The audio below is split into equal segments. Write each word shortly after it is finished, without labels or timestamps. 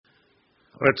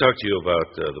I want to talk to you about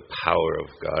the power of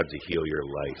God to heal your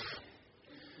life.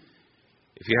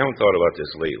 If you haven't thought about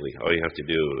this lately, all you have to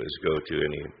do is go to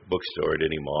any bookstore at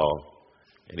any mall,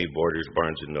 any Borders,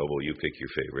 Barnes & Noble, you pick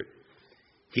your favorite.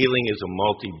 Healing is a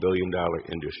multi-billion-dollar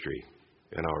industry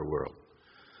in our world.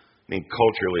 I mean,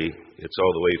 culturally, it's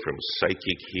all the way from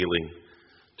psychic healing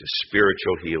to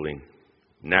spiritual healing,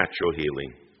 natural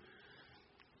healing,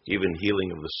 even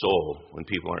healing of the soul when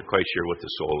people aren't quite sure what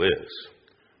the soul is.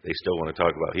 They still want to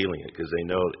talk about healing it because they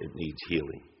know it needs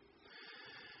healing.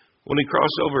 When we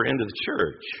cross over into the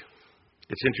church,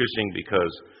 it's interesting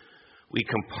because we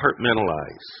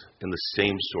compartmentalize in the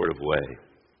same sort of way.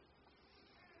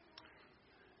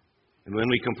 And when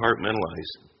we compartmentalize,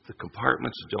 the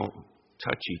compartments don't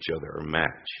touch each other or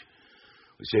match.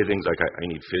 We say things like, I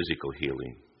need physical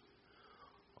healing,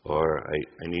 or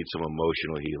I need some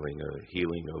emotional healing, a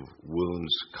healing of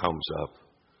wounds comes up.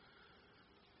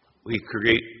 We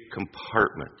create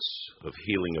compartments of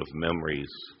healing of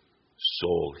memories,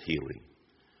 soul healing.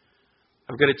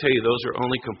 I've got to tell you, those are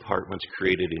only compartments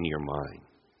created in your mind.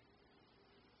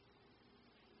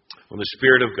 When the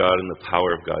Spirit of God and the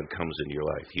power of God comes into your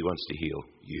life, He wants to heal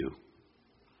you.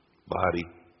 Body,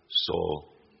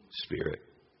 soul, spirit,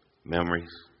 memories.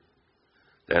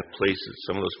 That places,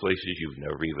 some of those places you've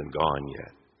never even gone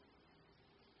yet.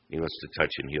 He wants to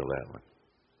touch and heal that one.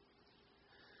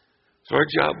 So our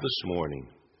job this morning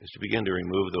is to begin to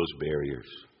remove those barriers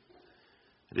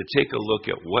and to take a look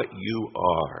at what you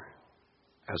are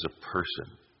as a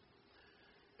person.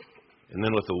 And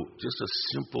then with just a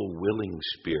simple willing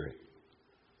spirit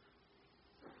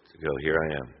to go, here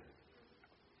I am.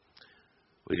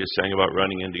 We just sang about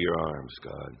running into your arms,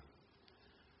 God.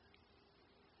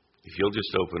 If you'll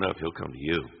just open up, He'll come to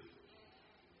you.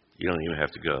 You don't even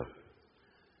have to go.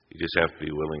 You just have to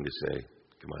be willing to say,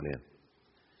 come on in.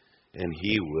 And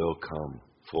He will come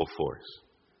full force.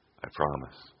 I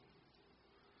promise.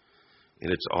 And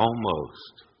it's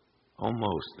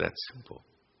almost that simple.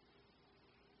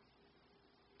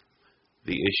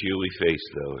 The issue we face,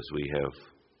 though, is we have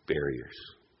barriers,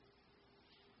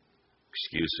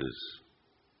 excuses,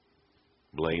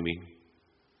 blaming.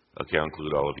 Okay, I'll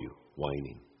include all of you.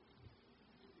 Whining.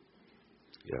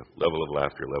 Yeah, level of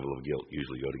laughter, level of guilt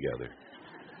usually go together.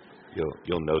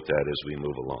 You'll note that as we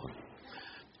move along.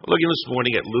 We're looking this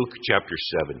morning at Luke chapter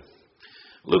 7.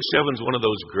 Luke 7 is one of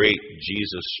those great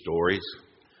Jesus stories.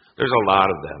 There's a lot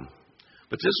of them.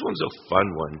 But this one's a fun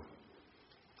one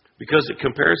because it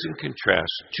compares and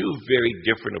contrasts two very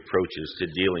different approaches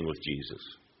to dealing with Jesus.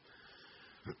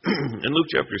 In Luke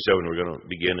chapter 7, we're going to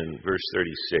begin in verse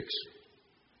 36.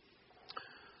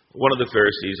 One of the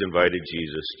Pharisees invited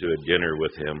Jesus to a dinner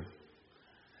with him.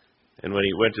 And when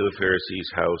he went to the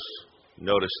Pharisee's house,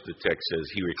 notice the text says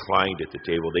he reclined at the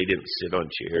table. They didn't sit on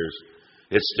chairs.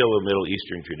 It's still a Middle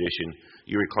Eastern tradition.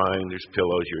 You recline, there's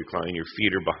pillows, you recline, your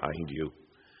feet are behind you.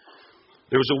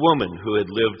 There was a woman who had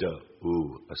lived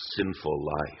a sinful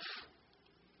life.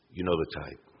 You know the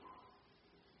type.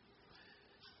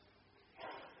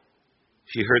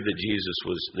 She heard that Jesus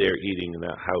was there eating in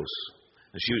that house.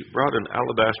 And she brought an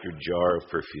alabaster jar of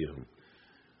perfume.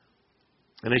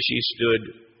 And as she stood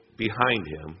behind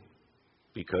him,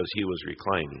 because he was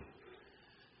reclining,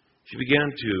 she began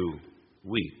to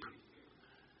weep.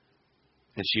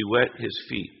 And she wet his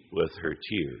feet with her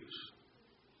tears.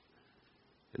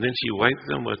 And then she wiped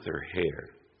them with her hair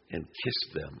and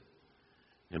kissed them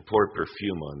and poured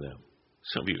perfume on them.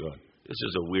 Some of you are going, this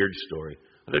is a weird story.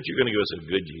 I thought you were going to give us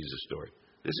a good Jesus story.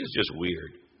 This is just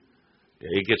weird.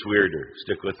 Yeah, it gets weirder.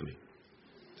 Stick with me.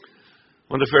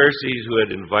 When the Pharisees who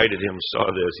had invited him saw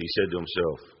this, he said to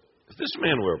himself, if this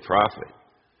man were a prophet,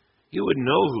 he would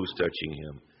know who's touching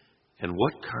him and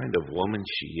what kind of woman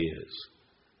she is.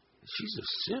 She's a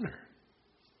sinner.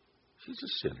 She's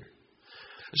a sinner.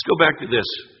 Let's go back to this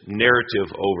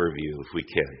narrative overview, if we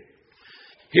can.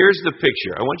 Here's the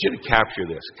picture. I want you to capture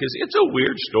this, because it's a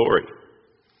weird story.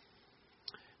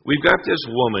 We've got this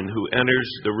woman who enters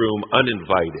the room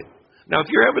uninvited. Now, if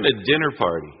you're having a dinner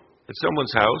party at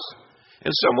someone's house,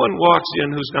 and someone walks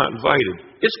in who's not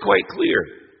invited, it's quite clear.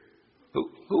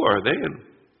 Who are they, and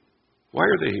why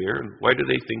are they here, and why do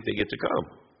they think they get to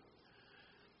come?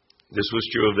 This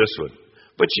was true of this one.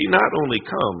 But she not only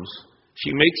comes,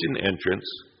 she makes an entrance,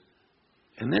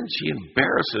 and then she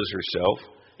embarrasses herself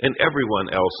and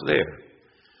everyone else there.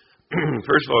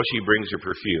 First of all, she brings her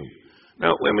perfume.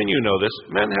 Now, women, you know this.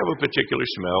 Men have a particular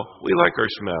smell. We like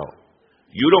our smell.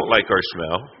 You don't like our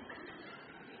smell.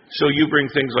 So you bring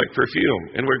things like perfume.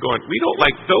 And we're going, we don't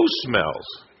like those smells.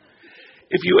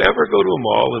 If you ever go to a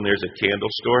mall and there's a candle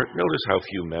store, notice how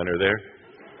few men are there.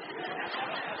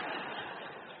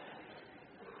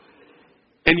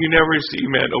 And you never see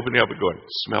men opening up and going,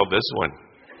 smell this one.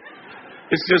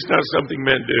 It's just not something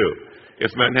men do.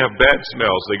 If men have bad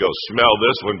smells, they go, smell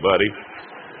this one, buddy.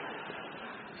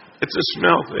 It's a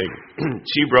smell thing.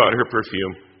 She brought her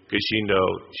perfume because she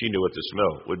knew what the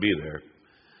smell would be there.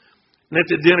 And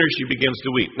at the dinner, she begins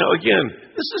to weep. Now again,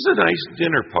 this is a nice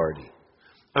dinner party,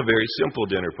 a very simple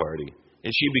dinner party.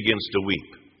 And she begins to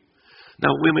weep.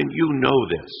 Now women, you know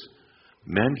this.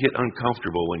 Men get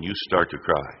uncomfortable when you start to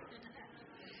cry.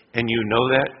 And you know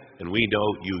that, and we know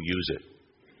you use it.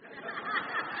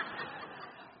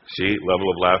 See,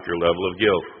 level of laughter, level of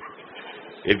guilt.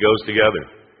 It goes together.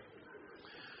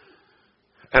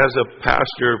 As a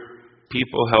pastor,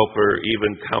 people helper,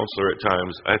 even counselor at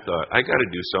times, I thought, I got to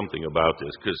do something about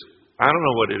this, because I don't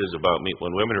know what it is about me.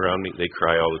 When women around me, they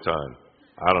cry all the time.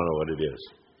 I don't know what it is.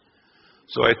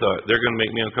 So I thought, they're going to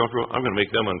make me uncomfortable. I'm going to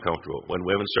make them uncomfortable. When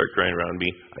women start crying around me,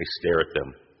 I stare at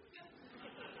them.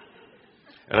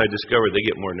 And I discovered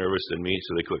they get more nervous than me,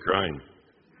 so they quit crying.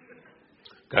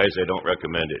 Guys, I don't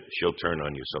recommend it. She'll turn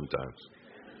on you sometimes.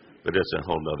 But that's a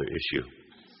whole other issue.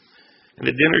 And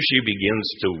at dinner, she begins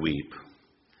to weep.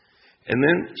 And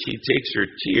then she takes her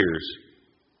tears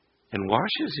and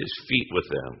washes his feet with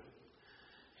them.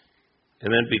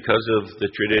 And then because of the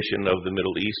tradition of the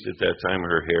Middle East at that time,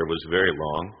 her hair was very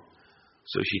long.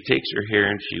 So she takes her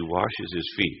hair and she washes his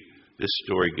feet. This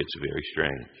story gets very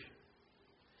strange.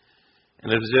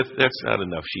 And as if that's not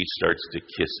enough, she starts to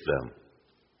kiss them.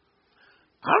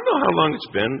 I don't know how long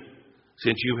it's been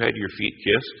since you've had your feet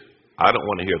kissed. I don't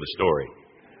want to hear the story.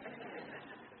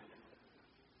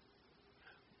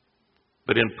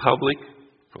 But in public,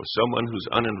 for someone who's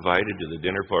uninvited to the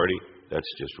dinner party,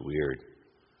 that's just weird.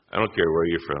 I don't care where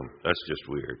you're from. That's just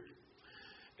weird.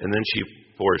 And then she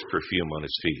pours perfume on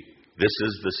his feet. This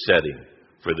is the setting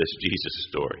for this Jesus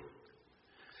story.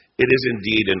 It is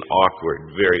indeed an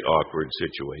awkward, very awkward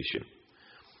situation.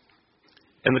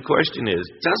 And the question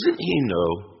is, doesn't he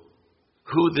know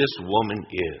who this woman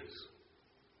is?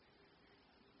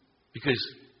 Because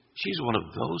she's one of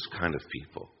those kind of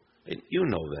people. And you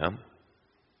know them.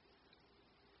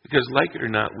 Because like it or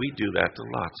not, we do that to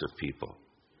lots of people.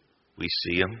 We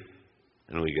see them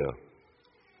and we go,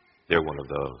 they're one of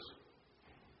those.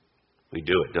 We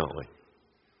do it, don't we?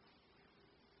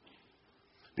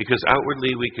 Because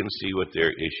outwardly we can see what their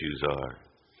issues are.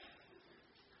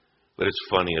 But it's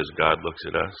funny, as God looks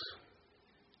at us,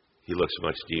 he looks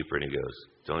much deeper and he goes,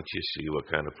 don't you see what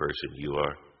kind of person you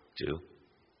are too?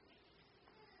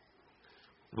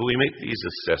 But we make these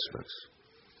assessments.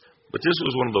 But this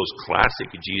was one of those classic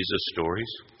Jesus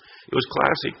stories. It was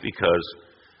classic because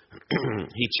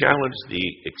he challenged the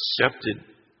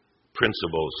accepted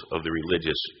principles of the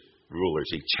religious rulers.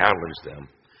 He challenged them.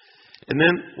 And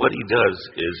then what he does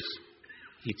is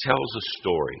he tells a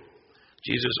story.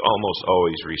 Jesus almost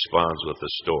always responds with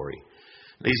a story.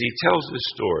 And as he tells this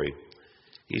story,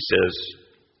 he says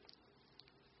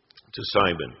to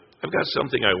Simon, I've got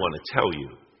something I want to tell you.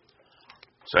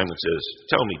 Simon says,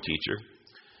 tell me, teacher.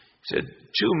 He said,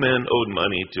 2 men owed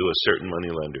money to a certain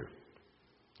moneylender.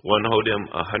 One owed him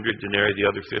 100 denarii, the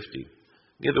other 50.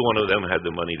 Neither one of them had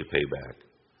the money to pay back.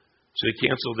 So he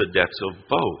canceled the debts of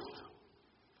both.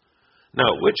 Now,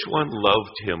 which one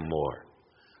loved him more?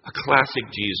 A classic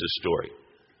Jesus story.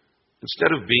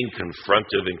 Instead of being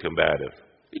confrontive and combative,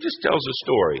 he just tells a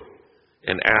story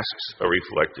and asks a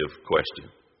reflective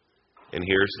question. And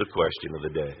here's the question of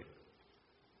the day.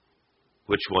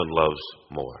 Which one loves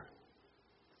more?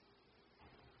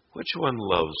 Which one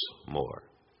loves more?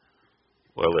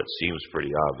 Well, it seems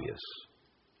pretty obvious.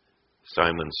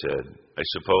 Simon said, I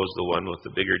suppose the one with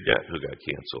the bigger debt who got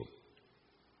canceled.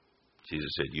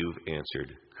 Jesus said, you've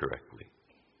answered correctly.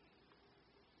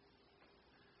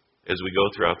 As we go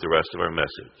throughout the rest of our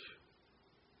message,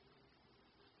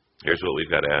 here's what we've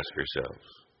got to ask ourselves.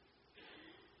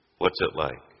 What's it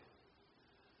like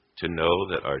to know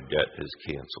that our debt is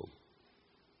canceled?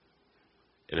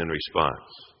 And in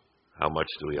response, how much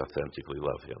do we authentically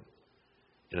love him?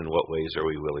 And in what ways are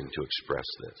we willing to express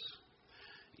this?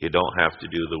 You don't have to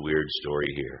do the weird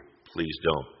story here. Please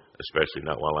don't, especially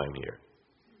not while I'm here.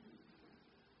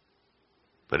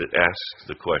 But it asks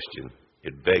the question,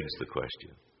 it begs the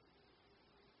question,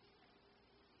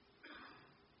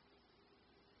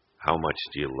 how much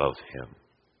do you love him?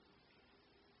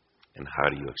 And how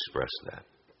do you express that?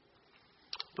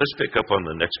 Let's pick up on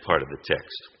the next part of the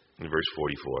text, in verse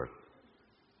 44.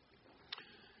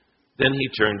 Then he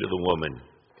turned to the woman,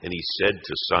 and he said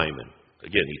to Simon,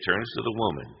 again, he turns to the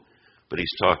woman, but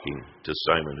he's talking to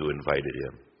Simon who invited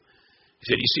him. He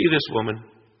said, you see this woman?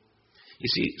 You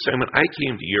see, Simon, I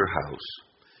came to your house.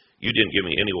 You didn't give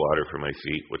me any water for my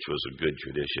feet, which was a good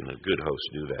tradition. A good host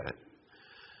do that.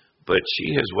 But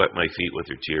she has wet my feet with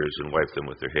her tears and wiped them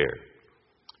with her hair.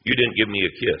 You didn't give me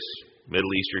a kiss.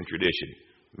 Middle Eastern tradition.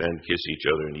 Men kiss each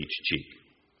other in each cheek.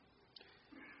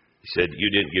 He said, you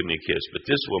didn't give me a kiss, but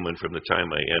this woman from the time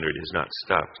I entered has not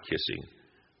stopped kissing,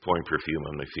 pouring perfume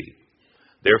on my feet.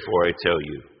 Therefore I tell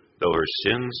you, though her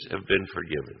sins have been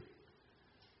forgiven,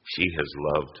 she has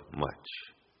loved much.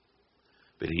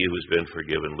 But he who has been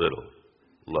forgiven little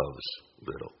loves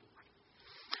little.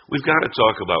 We've got to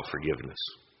talk about forgiveness.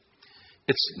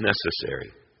 It's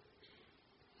necessary.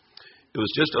 It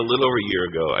was just a little over a year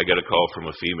ago, I got a call from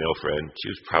a female friend. She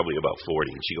was probably about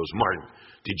 40, and she goes, Martin,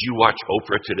 did you watch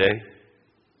Oprah today?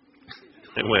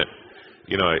 I went,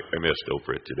 I missed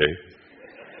Oprah today.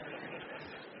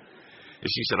 And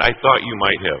she said, I thought you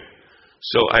might have.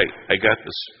 So I got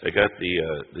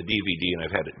the DVD, and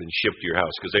I've had it been shipped to your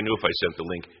house, because I knew if I sent the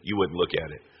link, you wouldn't look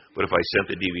at it. But if I sent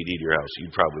the DVD to your house,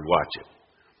 you'd probably watch it.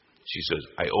 She says,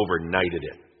 I overnighted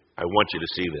it. I want you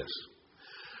to see this.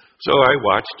 So I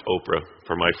watched Oprah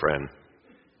for my friend.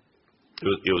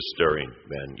 It was stirring,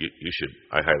 man.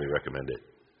 I highly recommend it.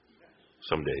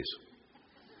 Some days.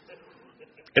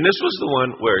 And this was the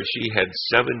one where she had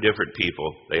 7 different people,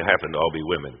 they happened to all be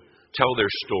women, tell their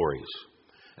stories.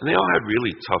 And they all had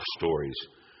really tough stories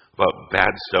about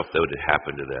bad stuff that had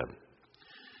happened to them.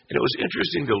 And it was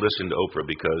interesting to listen to Oprah,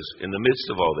 because in the midst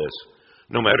of all this,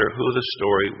 no matter who the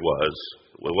story was,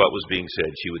 what was being said,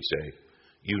 she would say,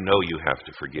 you have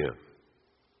to forgive.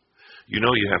 You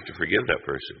have to forgive that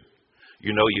person.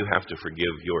 You have to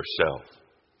forgive yourself.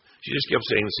 She just kept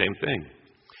saying the same thing.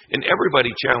 And everybody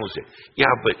challenged it.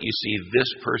 Yeah, but you see,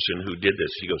 this person who did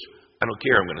this, he goes, I don't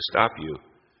care, I'm going to stop you.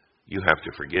 You have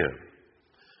to forgive.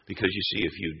 Because you see,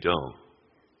 if you don't,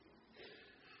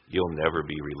 you'll never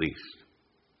be released.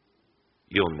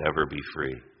 You'll never be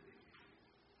free.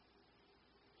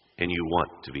 And you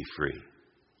want to be free.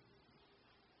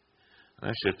 And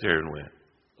I sat there and went,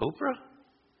 Oprah,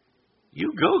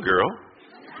 you go, girl.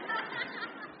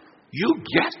 You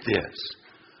get this.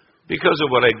 Because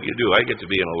of what I do, I get to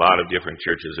be in a lot of different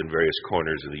churches in various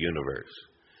corners of the universe.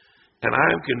 And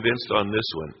I am convinced on this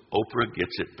one, Oprah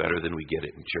gets it better than we get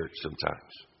it in church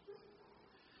sometimes.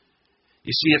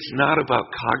 You see, it's not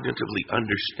about cognitively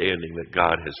understanding that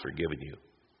God has forgiven you.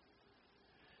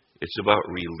 It's about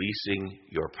releasing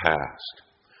your past,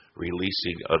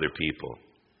 releasing other people,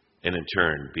 and in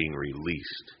turn, being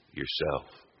released yourself.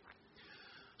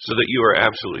 So that you are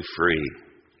absolutely free.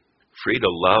 Free to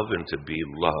love and to be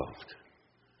loved.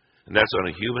 And that's on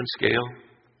a human scale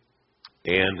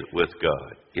and with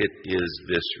God. It is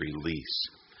this release.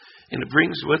 And it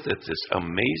brings with it this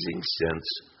amazing sense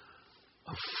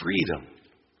of freedom.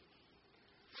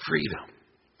 Freedom.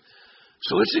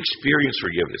 So let's experience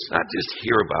forgiveness. Not just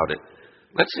hear about it.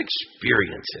 Let's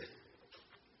experience it.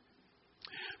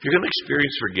 If you're going to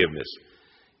experience forgiveness,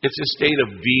 it's a state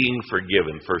of being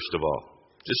forgiven, first of all.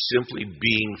 Just simply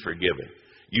being forgiven.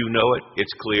 You know it.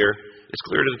 It's clear. It's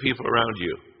clear to the people around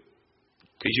you.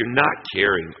 Because you're not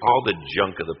carrying all the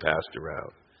junk of the past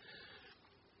around.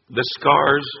 The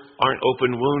scars aren't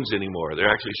open wounds anymore.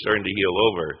 They're actually starting to heal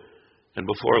over. And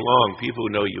before long, people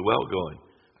who know you well going,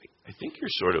 I think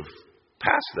you're sort of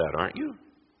past that, aren't you?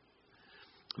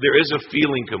 There is a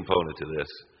feeling component to this.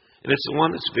 And it's the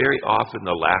one that's very often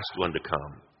the last one to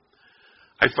come.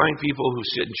 I find people who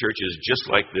sit in churches just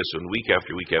like this one, week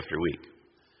after week after week.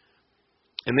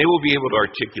 And they will be able to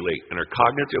articulate and are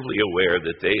cognitively aware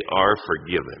that they are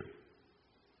forgiven.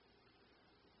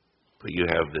 But you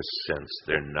have this sense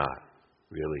they're not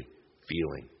really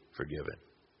feeling forgiven.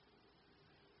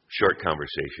 Short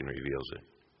conversation reveals it.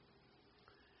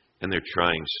 And they're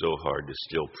trying so hard to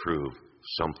still prove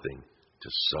something to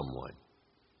someone.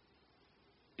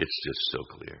 It's just so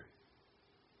clear.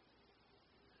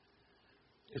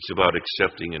 It's about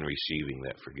accepting and receiving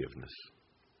that forgiveness.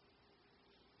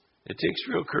 It takes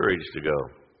real courage to go,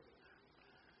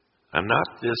 I'm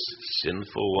not this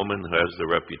sinful woman who has the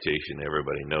reputation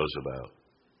everybody knows about.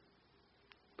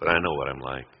 But I know what I'm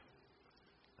like.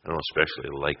 I don't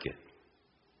especially like it.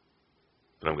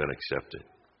 But I'm going to accept it.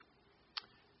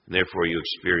 And therefore you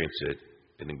experience it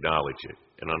and acknowledge it.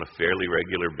 And on a fairly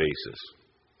regular basis.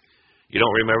 You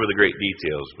don't remember the great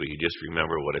details, but you just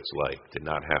remember what it's like to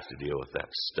not have to deal with that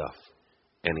stuff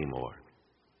anymore.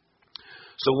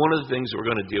 So one of the things we're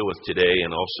going to deal with today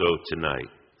and also tonight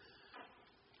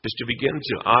is to begin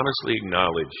to honestly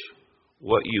acknowledge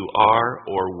what you are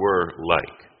or were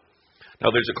like.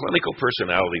 Now there's a clinical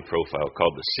personality profile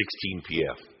called the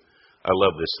 16PF. I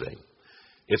love this thing.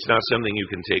 It's not something you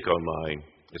can take online.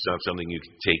 It's not something you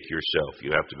can take yourself.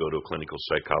 You have to go to a clinical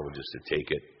psychologist to take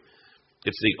it.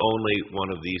 It's the only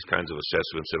one of these kinds of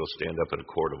assessments that will stand up in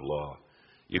a court of law.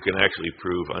 You can actually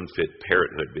prove unfit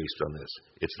parenthood based on this.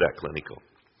 It's that clinical.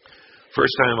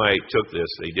 First time I took this,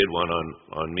 they did one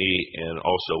on me and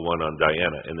also one on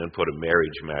Diana, and then put a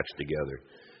marriage match together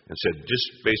and said, just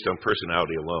based on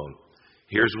personality alone,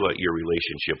 here's what your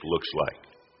relationship looks like.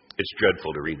 It's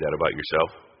dreadful to read that about yourself.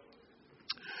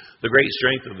 The great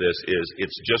strength of this is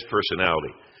it's just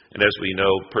personality. And as we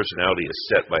know, personality is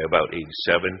set by about age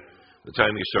 7. The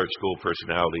time you start school,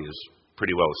 personality is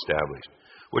pretty well established,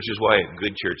 which is why at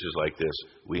good churches like this,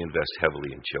 we invest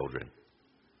heavily in children.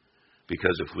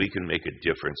 Because if we can make a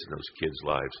difference in those kids'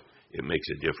 lives, it makes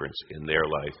a difference in their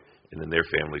life and in their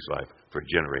family's life for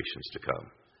generations to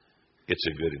come. It's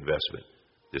a good investment.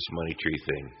 This money tree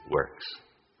thing works.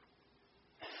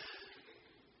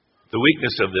 The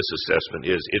weakness of this assessment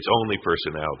is it's only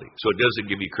personality. So it doesn't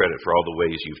give you credit for all the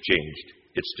ways you've changed.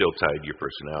 It's still tied to your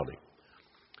personality.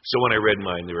 So when I read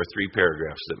mine, there were 3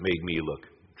 paragraphs that made me look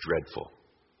dreadful.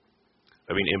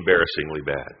 I mean, embarrassingly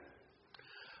bad.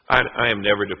 I am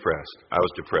never depressed. I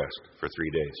was depressed for 3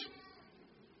 days.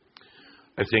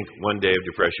 I think one day of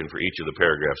depression for each of the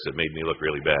paragraphs that made me look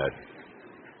really bad.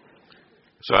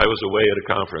 So I was away at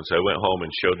a conference. I went home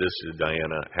and showed this to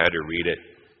Diana, had her read it,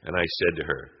 and I said to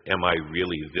her, am I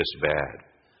really this bad?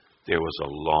 There was a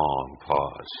long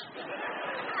pause.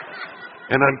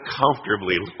 An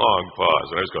uncomfortably long pause.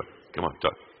 And I was going, come on,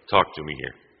 talk to me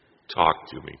here. Talk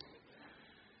to me.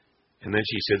 And then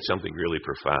she said something really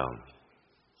profound.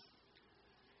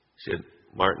 She said,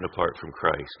 Martin, apart from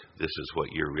Christ, this is what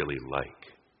you're really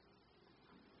like.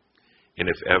 And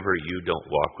if ever you don't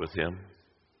walk with him,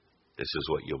 this is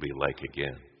what you'll be like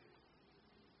again.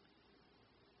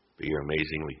 But you're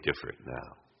amazingly different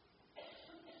now.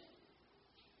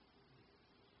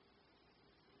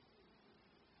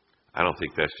 I don't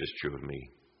think that's just true of me.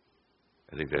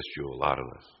 I think that's true of a lot of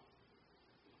us.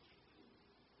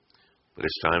 But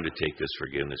it's time to take this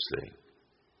forgiveness thing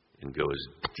and go as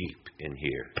deep in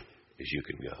here as you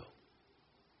can go.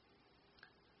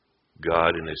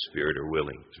 God and his Spirit are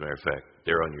willing. As a matter of fact,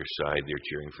 they're on your side. They're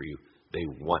cheering for you. They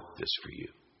want this for you.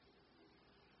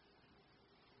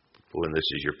 But when this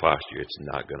is your posture, it's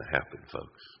not going to happen,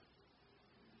 folks.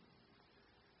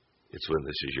 It's when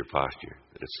this is your posture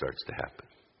that it starts to happen.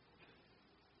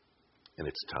 And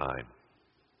it's time.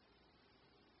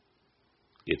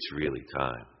 It's really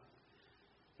time.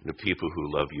 And the people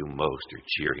who love you most are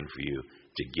cheering for you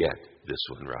to get this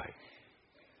one right.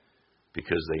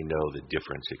 Because they know the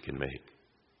difference it can make.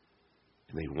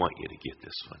 And they want you to get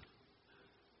this one.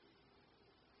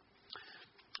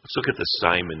 Let's look at the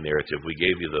Simon narrative. We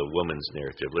gave you the woman's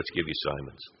narrative. Let's give you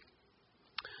Simon's.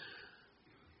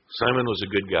 Simon was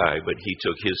a good guy, but he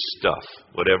took his stuff,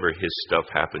 whatever his stuff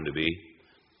happened to be,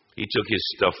 he took his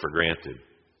stuff for granted.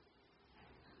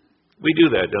 We do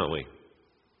that, don't we?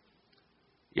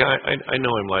 Yeah, I know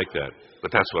I'm like that,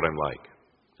 but that's what I'm like.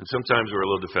 And sometimes we're a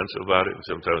little defensive about it, and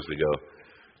sometimes we go,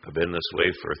 I've been this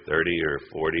way for 30 or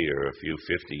 40 or a few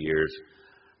 50 years.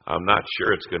 I'm not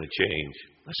sure it's going to change.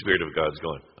 The Spirit of God's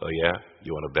going, oh yeah?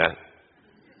 You want to bet?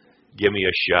 Give me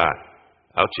a shot.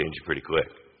 I'll change it pretty quick.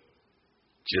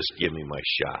 Just give me my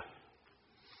shot.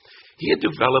 He had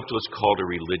developed what's called a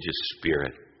religious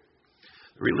spirit.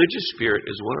 The religious spirit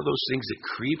is one of those things that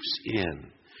creeps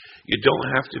in. You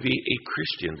don't have to be a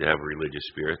Christian to have a religious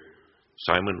spirit.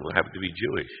 Simon will have to be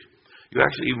Jewish. You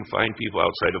actually even find people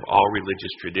outside of all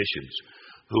religious traditions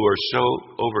who are so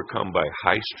overcome by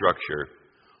high structure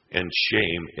and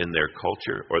shame in their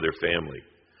culture or their family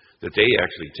that they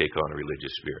actually take on a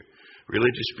religious spirit.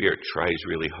 Religious spirit tries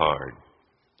really hard.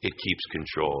 It keeps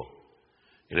control.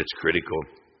 And it's critical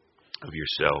of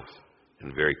yourself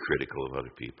and very critical of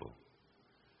other people.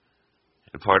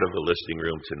 And part of the listening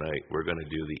room tonight, we're going to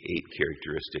do the 8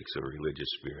 characteristics of a religious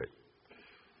spirit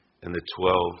and the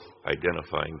 12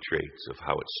 identifying traits of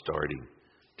how it's starting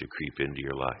to creep into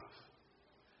your life.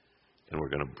 And we're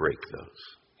going to break those.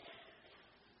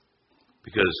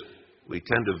 Because we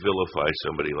tend to vilify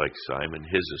somebody like Simon.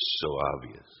 His is so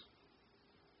obvious.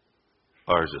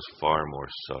 Ours is far more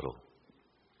subtle.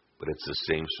 But it's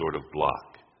the same sort of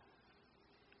block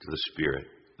to the Spirit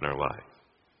in our life.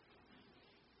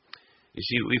 You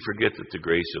see, we forget that the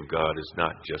grace of God is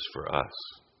not just for us,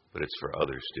 but it's for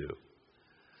others too.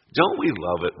 Don't we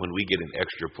love it when we get an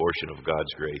extra portion of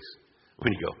God's grace?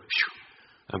 When you go,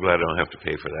 I'm glad I don't have to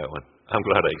pay for that one. I'm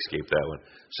glad I escaped that one.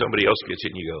 Somebody else gets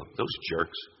it and you go, those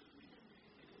jerks.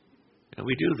 And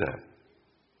we do that.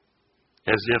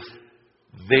 As if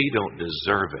they don't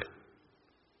deserve it.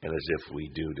 And as if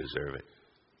we do deserve it.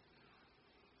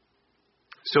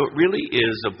 So it really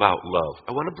is about love.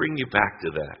 I want to bring you back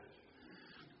to that.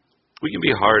 We can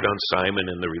be hard on Simon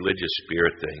and the religious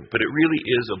spirit thing, but it really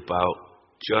is about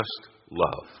just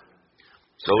love.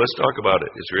 So let's talk about it.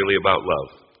 It's really about love.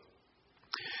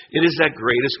 It is that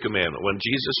greatest commandment. When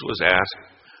Jesus was asked,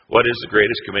 what is the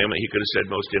greatest commandment? He could have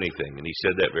said most anything, and he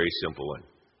said that very simple one.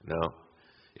 No,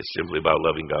 it's simply about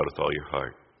loving God with all your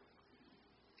heart.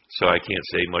 So I can't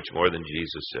say much more than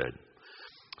Jesus said.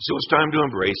 So it's time to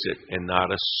embrace it and not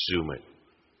assume it.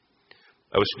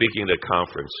 I was speaking at a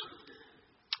conference,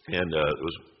 and it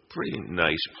was a pretty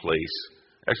nice place,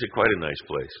 actually quite a nice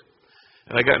place.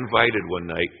 And I got invited one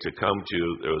night to come to,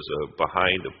 there was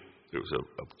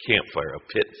a campfire, a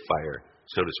pit fire,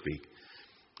 so to speak.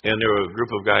 And there were a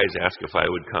group of guys asked if I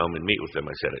would come and meet with them.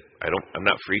 I said, I'm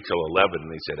not free till 11.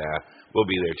 And they said, we'll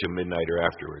be there till midnight or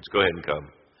afterwards. Go ahead and come.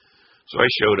 So I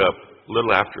showed up a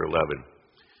little after 11.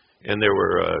 And there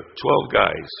were 12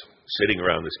 guys sitting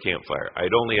around this campfire.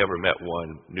 I'd only ever met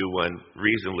one, knew one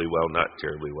reasonably well, not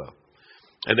terribly well.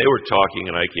 And they were talking,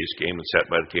 and I just came and sat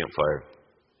by the campfire.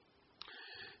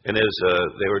 And as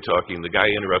they were talking, the guy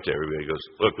interrupted everybody. He goes,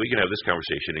 look, we can have this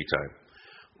conversation anytime.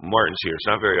 Martin's here. It's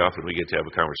not very often we get to have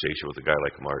a conversation with a guy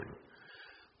like Martin.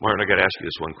 Martin, I got to ask you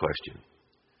this one question.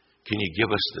 Can you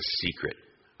give us the secret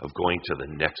of going to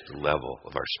the next level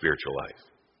of our spiritual life?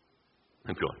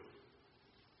 I'm going,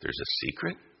 there's a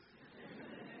secret?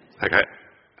 Like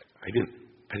I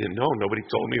didn't know. Nobody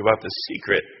told me about the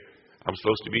secret. I'm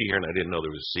supposed to be here, and I didn't know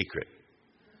there was a secret.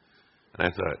 And I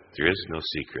thought, there is no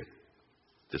secret.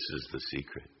 This is the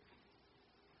secret.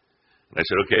 And I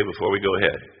said, okay, before we go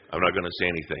ahead, I'm not going to say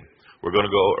anything. We're going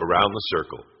to go around the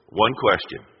circle. One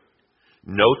question.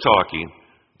 No talking,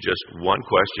 just one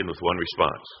question with one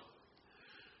response.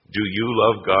 Do you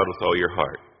love God with all your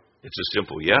heart? It's a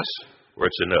simple yes or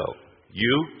it's a no.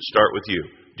 You, start with you.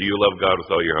 Do you love God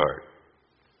with all your heart?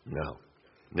 No.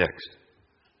 Next.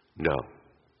 No.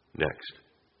 Next.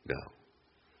 No.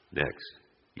 Next.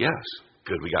 Yes.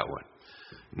 Good, we got one.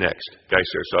 Next. Guy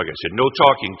starts talking. I said, no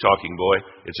talking boy.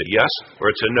 It's a yes or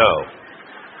it's a no.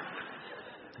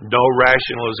 No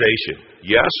rationalization.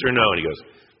 Yes or no? And he goes,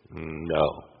 no.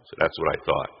 So that's what I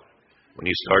thought. When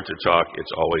you start to talk,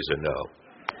 it's always a no.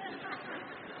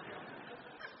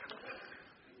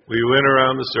 We went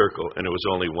around the circle, and it was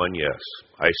only one yes.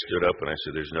 I stood up and I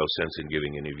said, there's no sense in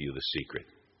giving any of you the secret.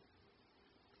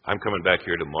 I'm coming back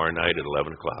here tomorrow night at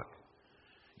 11 o'clock.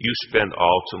 You spend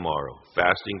all tomorrow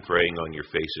fasting, praying on your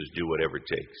faces, do whatever it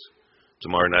takes.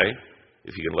 Tomorrow night,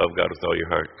 if you can love God with all your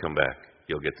heart, come back.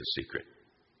 You'll get the secret.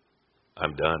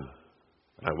 I'm done.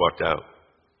 And I walked out.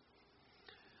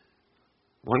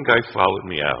 One guy followed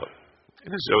me out.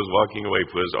 And as I was walking away,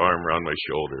 he put his arm around my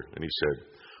shoulder. And he said,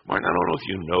 Martin, I don't know if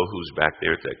you know who's back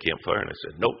there at that campfire. And I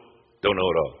said, nope, don't know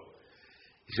at all.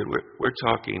 He said, we're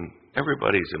talking,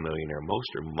 everybody's a millionaire. Most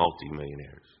are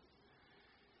multimillionaires.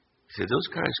 He said, those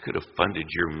guys could have funded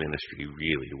your ministry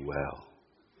really well.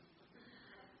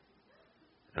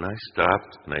 And I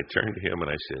stopped and I turned to him and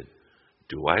I said,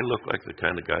 do I look like the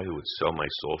kind of guy who would sell my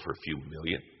soul for a few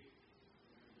million?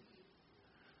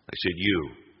 I said,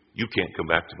 you can't come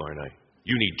back tomorrow night.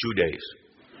 You need 2 days.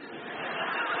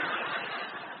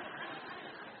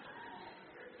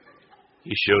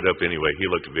 He showed up anyway. He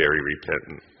looked very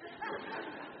repentant.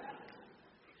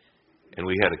 And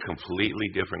we had a completely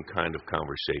different kind of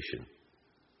conversation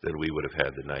than we would have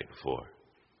had the night before.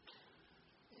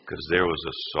 Because there was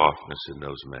a softness in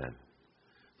those men.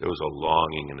 There was a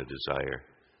longing and a desire.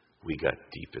 We got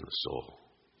deep in the soul.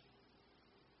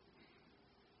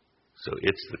 So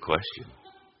it's the question.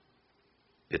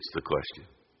 It's the question.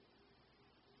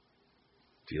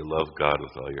 Do you love God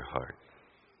with all your heart?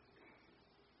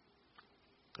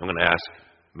 I'm going to ask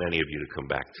many of you to come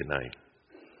back tonight.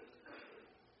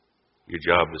 Your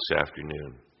job this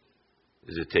afternoon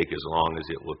is to take as long as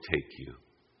it will take you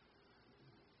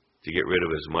to get rid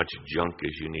of as much junk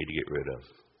as you need to get rid of.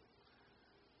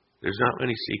 There's not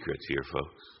many secrets here,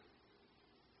 folks.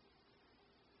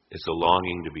 It's a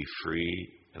longing to be free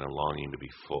and a longing to be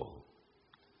full.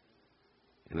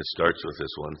 And it starts with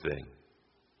this one thing.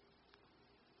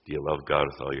 Do you love God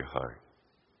with all your heart?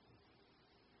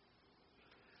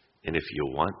 And if you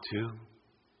want to,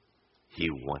 He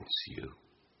wants you.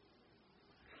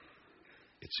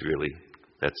 It's really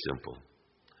that simple.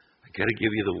 I got to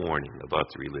give you the warning about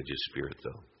the religious spirit,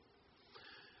 though.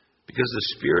 Because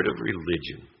the spirit of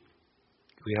religion,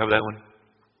 can we have that one?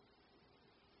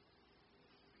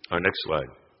 Our next slide.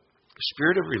 The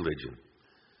spirit of religion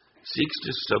seeks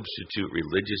to substitute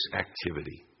religious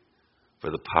activity for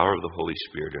the power of the Holy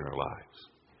Spirit in our lives.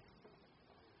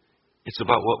 It's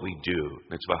about what we do.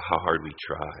 And it's about how hard we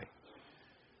try.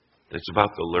 And it's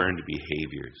about the learned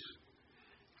behaviors.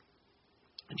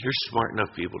 And you're smart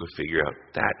enough people to figure out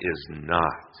that is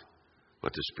not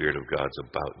what the Spirit of God's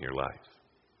about in your life.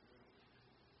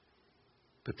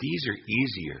 But these are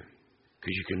easier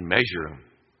because you can measure them.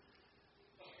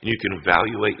 And you can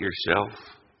evaluate yourself.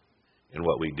 And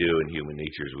what we do in human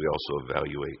nature is we also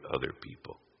evaluate other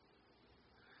people.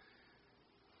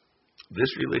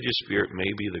 This religious spirit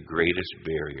may be the greatest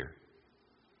barrier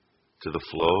to the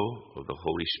flow of the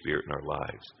Holy Spirit in our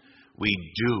lives.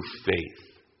 We do faith.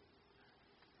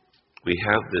 We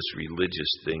have this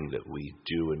religious thing that we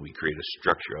do, and we create a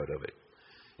structure out of it.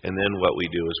 And then what we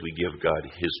do is we give God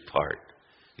His part.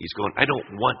 He's going, I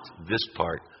don't want this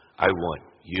part. I want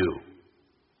you.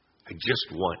 I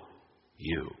just want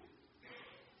you.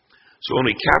 So when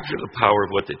we capture the power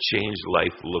of what the changed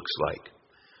life looks like,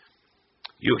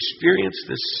 you experience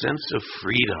this sense of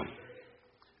freedom.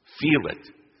 Feel it.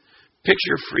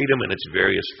 Picture freedom in its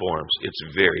various forms.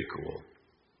 It's very cool.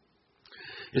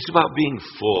 It's about being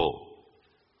full.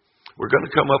 We're going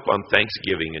to come up on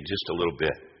Thanksgiving in just a little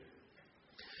bit.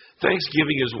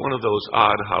 Thanksgiving is one of those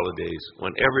odd holidays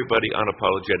when everybody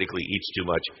unapologetically eats too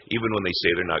much, even when they say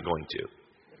they're not going to.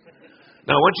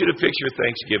 Now, I want you to picture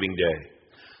Thanksgiving Day.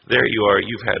 There you are,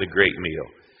 you've had a great meal.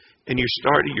 And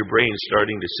your brain's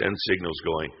starting to send signals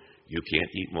going, you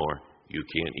can't eat more, you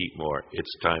can't eat more,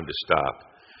 it's time to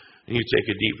stop. And you take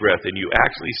a deep breath and you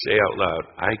actually say out loud,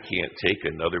 I can't take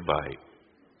another bite.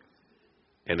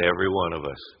 And every one of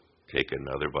us take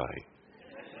another bite.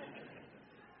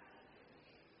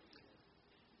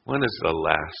 When is the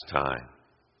last time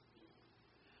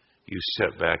you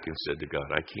sat back and said to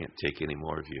God, I can't take any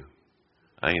more of you.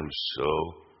 I am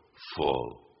so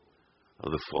full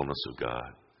of the fullness of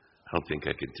God. I don't think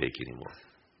I can take any more.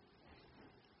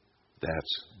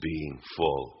 That's being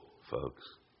full, folks.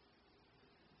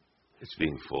 It's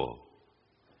being full.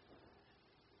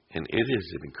 And it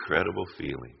is an incredible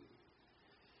feeling.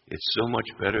 It's so much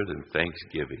better than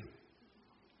Thanksgiving.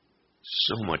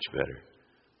 So much better.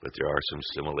 But there are some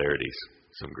similarities,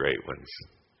 some great ones.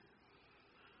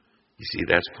 You see,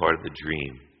 that's part of the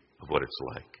dream of what it's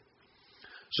like.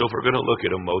 So if we're going to look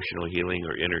at emotional healing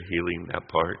or inner healing, that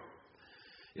part,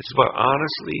 it's about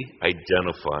honestly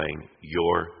identifying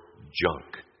your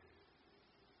junk.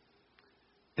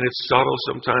 And it's subtle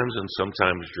sometimes and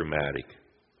sometimes dramatic.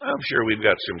 I'm sure we've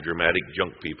got some dramatic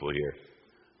junk people here.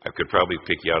 I could probably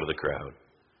pick you out of the crowd.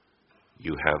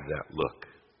 You have that look.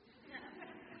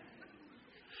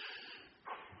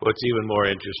 What's even more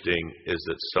interesting is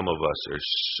that some of us are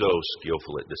so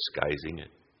skillful at disguising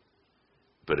it,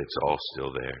 but it's all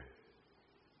still there.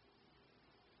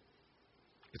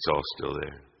 It's all still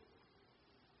there.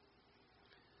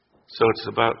 So it's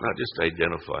about not just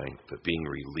identifying, but being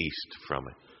released from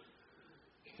it.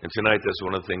 And tonight, that's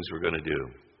one of the things we're going to do.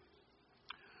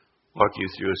 Walk you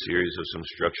through a series of some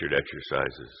structured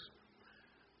exercises.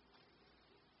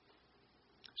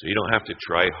 So you don't have to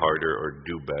try harder or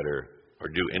do better or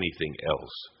do anything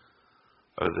else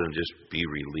other than just be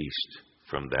released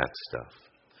from that stuff.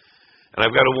 And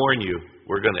I've got to warn you,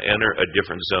 we're going to enter a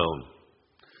different zone.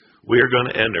 We're going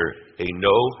to enter a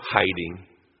no hiding,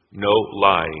 no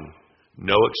lying,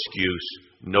 no excuse,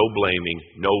 no blaming,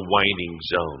 no whining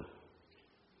zone.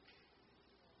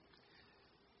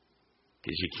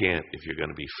 Because you can't if you're going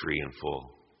to be free and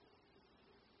full.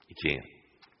 You can't.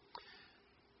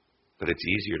 But it's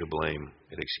easier to blame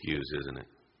and excuse, isn't it?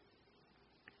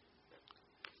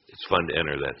 It's fun to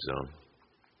enter that zone.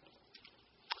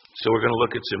 So we're going to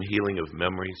look at some healing of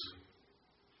memories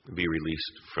and be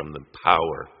released from the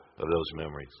power of those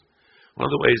memories. One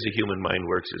of the ways the human mind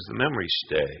works is the memories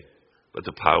stay, but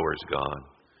the power is gone.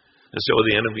 And so when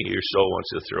the enemy of your soul wants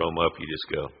to throw them up, you just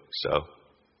go, so,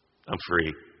 I'm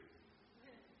free.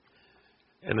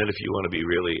 And then if you want to be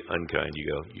really unkind,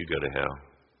 you go to hell.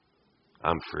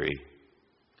 I'm free.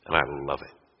 And I love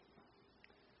it.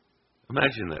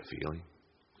 Imagine that feeling.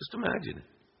 Just imagine it.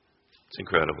 It's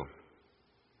incredible.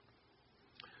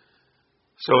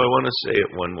 So I want to say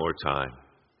it one more time.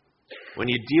 When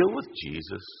you deal with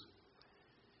Jesus,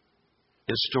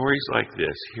 in stories like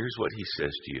this, here's what He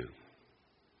says to you.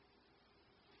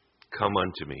 Come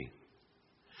unto me,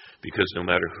 because no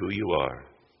matter who you are,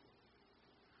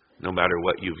 no matter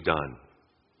what you've done,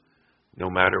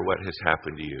 no matter what has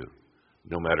happened to you,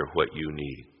 no matter what you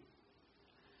need,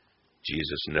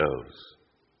 Jesus knows,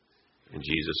 and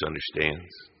Jesus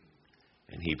understands,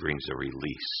 and He brings a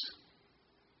release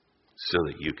so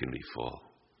that you can be full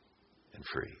and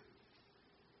free.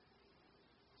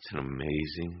 It's an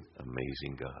amazing,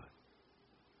 amazing God.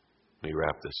 Let me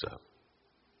wrap this up.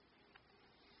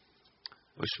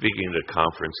 I was speaking at a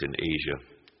conference in Asia.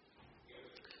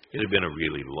 It had been a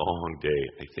really long day.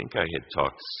 I think I had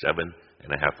talked 7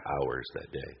 and a half hours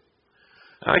that day.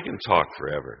 I can talk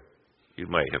forever. You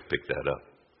might have picked that up.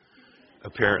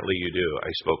 Apparently you do.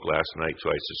 I spoke last night,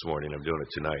 twice this morning. I'm doing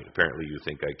it tonight. Apparently you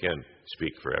think I can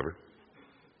speak forever.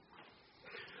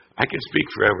 I can speak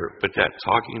forever, but that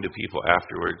talking to people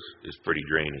afterwards is pretty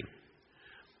draining.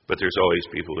 But there's always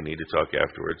people who need to talk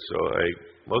afterwards, so I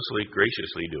mostly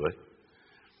graciously do it.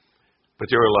 But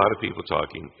there were a lot of people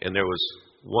talking, and there was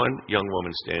one young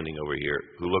woman standing over here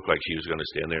who looked like she was going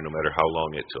to stand there no matter how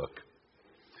long it took.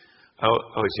 I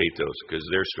always hate those because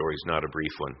their story's not a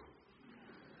brief one.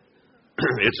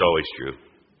 It's always true.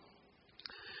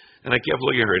 And I kept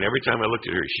looking at her, and every time I looked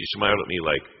at her, she smiled at me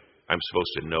like I'm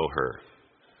supposed to know her.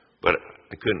 But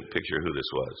I couldn't picture who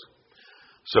this was.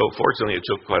 So fortunately, it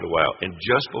took quite a while. And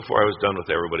just before I was done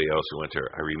with everybody else who went to her,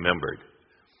 I remembered.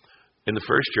 In the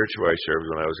first church where I served,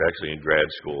 when I was actually in grad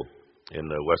school in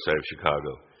the west side of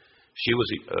Chicago, she was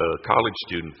a college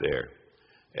student there.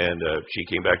 And she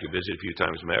came back to visit a few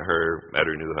times, met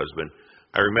her new husband.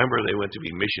 I remember they went to be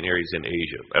missionaries in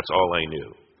Asia. That's all I knew.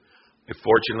 I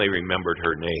fortunately remembered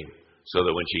her name, so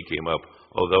that when she came up,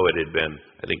 although it had been,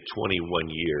 I think, 21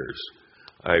 years,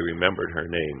 I remembered her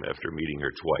name after meeting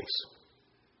her twice.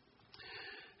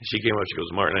 She came up, she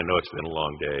goes, "Martin, I know it's been a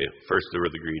long day." First, there were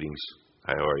the greetings.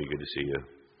 "Hi, how are you? Good to see you."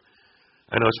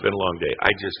 "I know it's been a long day. I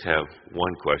just have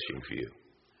one question for you.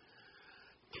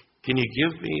 Can you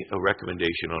give me a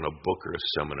recommendation on a book or a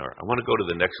seminar? I want to go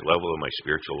to the next level of my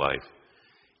spiritual life.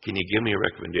 Can you give me a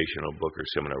recommendation on a book or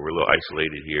seminar? We're a little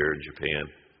isolated here in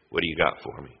Japan. What do you got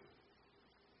for me?"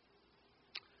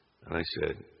 And I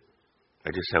said,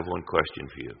 "I just have one question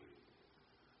for you.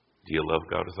 Do you love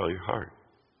God with all your heart?"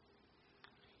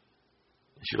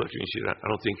 And she looked at me and she said, "I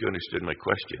don't think you understood my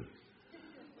question.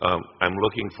 I'm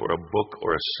looking for a book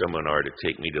or a seminar to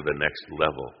take me to the next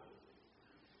level."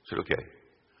 I said, "Okay,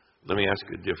 let me ask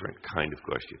a different kind of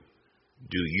question.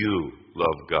 Do you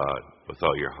love God with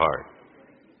all your heart?"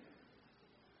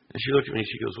 And she looked at me and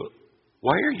she goes, "Well,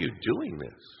 why are you doing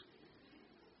this?"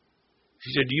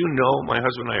 She said, "Do you know my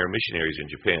husband and I are missionaries in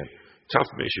Japan? Tough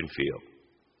mission field."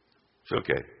 I said,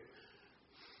 "Okay,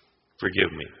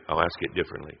 forgive me. I'll ask it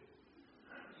differently.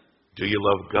 Do you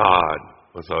love God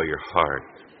with all your heart?"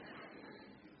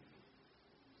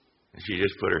 And she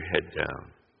just put her head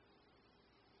down.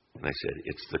 And I said,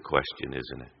 "It's the question,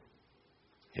 isn't it?"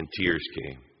 And tears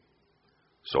came.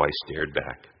 So I stared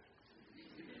back.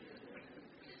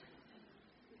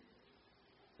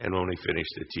 And when we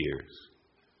finished the tears,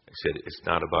 I said, "It's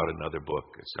not about another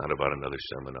book. It's not about another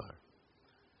seminar.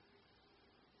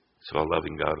 It's about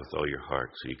loving God with all your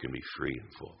heart so you can be free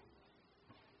and full."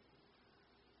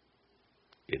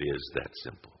 It is that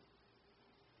simple.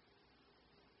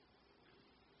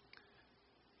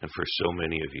 And for so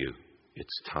many of you,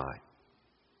 it's time.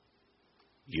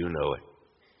 You know it.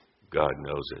 God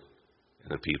knows it.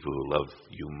 And the people who love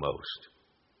you most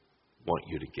want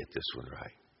you to get this one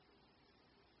right.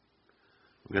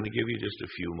 I'm going to give you just a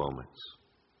few moments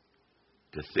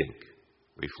to think,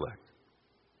 reflect.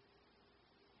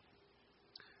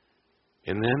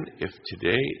 And then if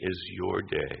today is your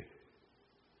day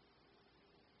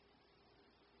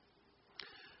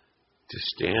to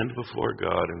stand before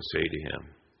God and say to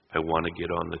Him, "I want to get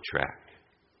on the track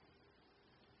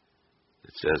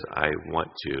that says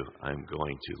I'm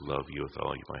going to love you with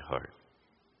all my heart."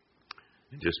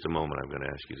 In just a moment, I'm going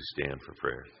to ask you to stand for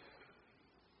prayer.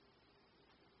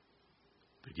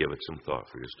 But give it some thought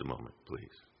for just a moment,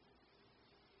 please.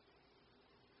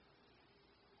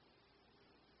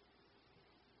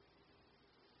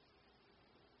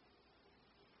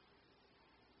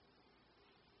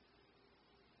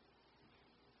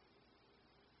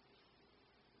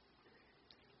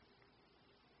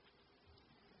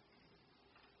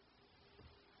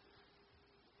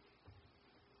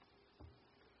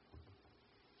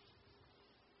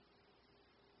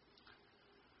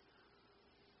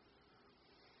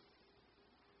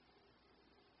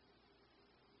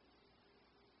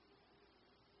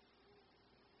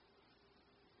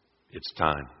 It's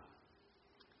time.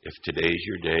 If today's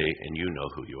your day and you know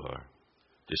who you are,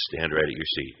 just stand right at your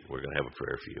seat. We're going to have a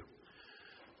prayer for you.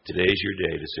 Today's your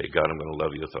day to say, "God, I'm going to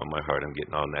love you with all my heart. I'm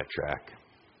getting on that track."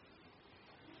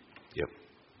 Yep.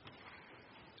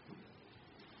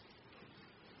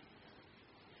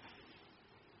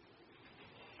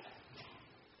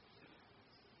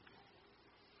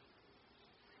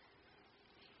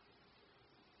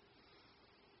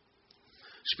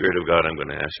 Spirit of God, I'm going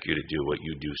to ask you to do what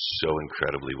you do so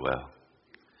incredibly well.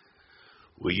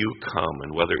 Will you come,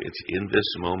 and whether it's in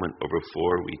this moment or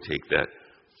before we take that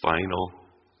final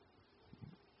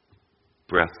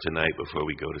breath tonight before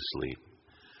we go to sleep,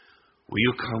 Will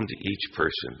you come to each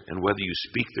person, and whether you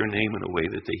speak their name in a way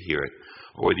that they hear it,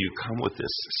 or whether you come with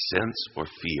this sense or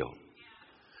feel,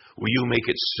 will you make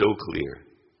it so clear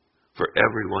for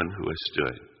everyone who has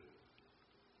stood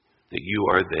that you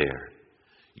are there,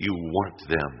 you want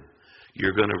them,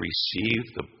 you're going to receive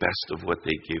the best of what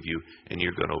they give you, and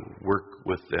you're going to work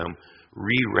with them,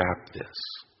 rewrap this,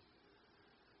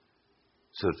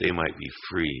 so that they might be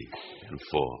free and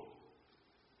full.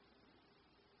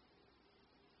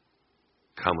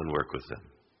 Come and work with them,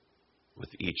 with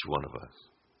each one of us.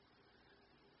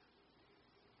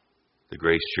 The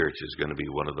Grace Church is going to be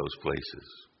one of those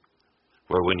places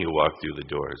where when you walk through the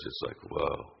doors, it's like,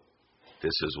 whoa,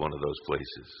 this is one of those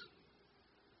places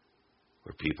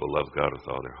where people love God with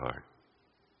all their heart.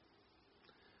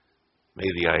 May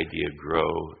the idea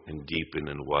grow and deepen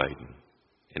and widen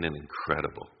in an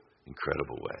incredible,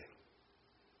 incredible way.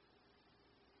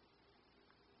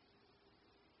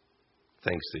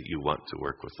 Thanks that you want to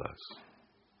work with us.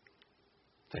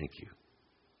 Thank you.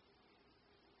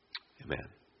 Amen.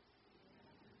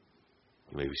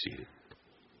 You may be seated.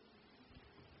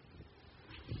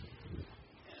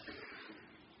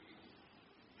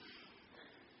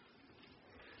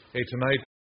 Hey, tonight